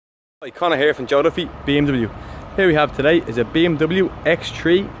Hi, Connor here from Duffy BMW. Here we have today is a BMW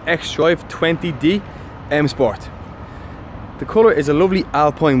X3 xDrive 20D M Sport. The colour is a lovely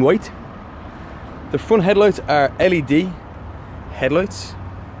alpine white. The front headlights are LED headlights.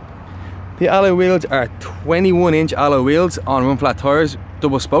 The alloy wheels are 21-inch alloy wheels on run flat tyres,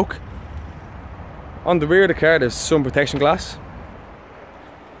 double spoke. On the rear of the car there's sun protection glass.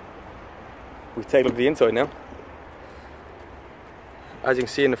 We take a look at the inside now. As you can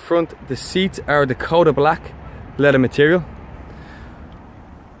see in the front, the seats are Dakota black leather material.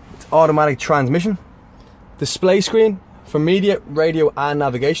 It's automatic transmission. Display screen for media, radio and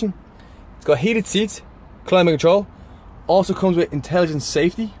navigation. It's got heated seats, climate control. Also comes with intelligent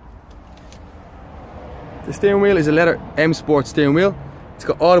safety. The steering wheel is a leather M Sport steering wheel. It's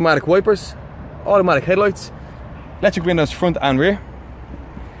got automatic wipers, automatic headlights, electric windows front and rear.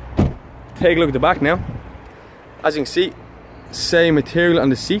 Take a look at the back now. As you can see, same material on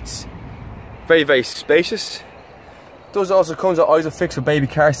the seats, very spacious. Does also comes with ISOFIX for baby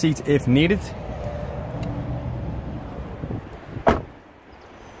car seats if needed.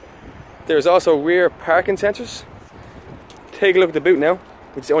 There's also rear parking sensors. Take a look at the boot now,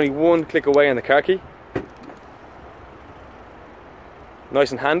 which is only one click away on the car key.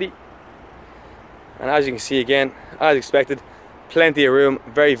 Nice and handy. And as you can see again, as expected, plenty of room,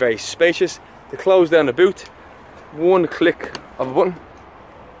 very spacious. To close down the boot, one click of a button.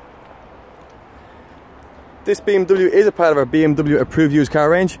 This BMW is a part of our BMW approved used car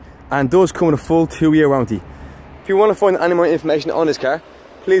range and does come with a full 2-year warranty. If you want to find any more information on this car,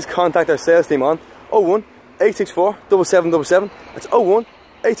 please contact our sales team on 01 864 7777. That's 01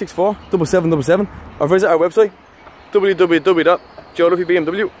 864 7777, or visit our website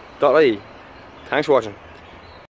www.duffybmw.ie. Thanks for watching.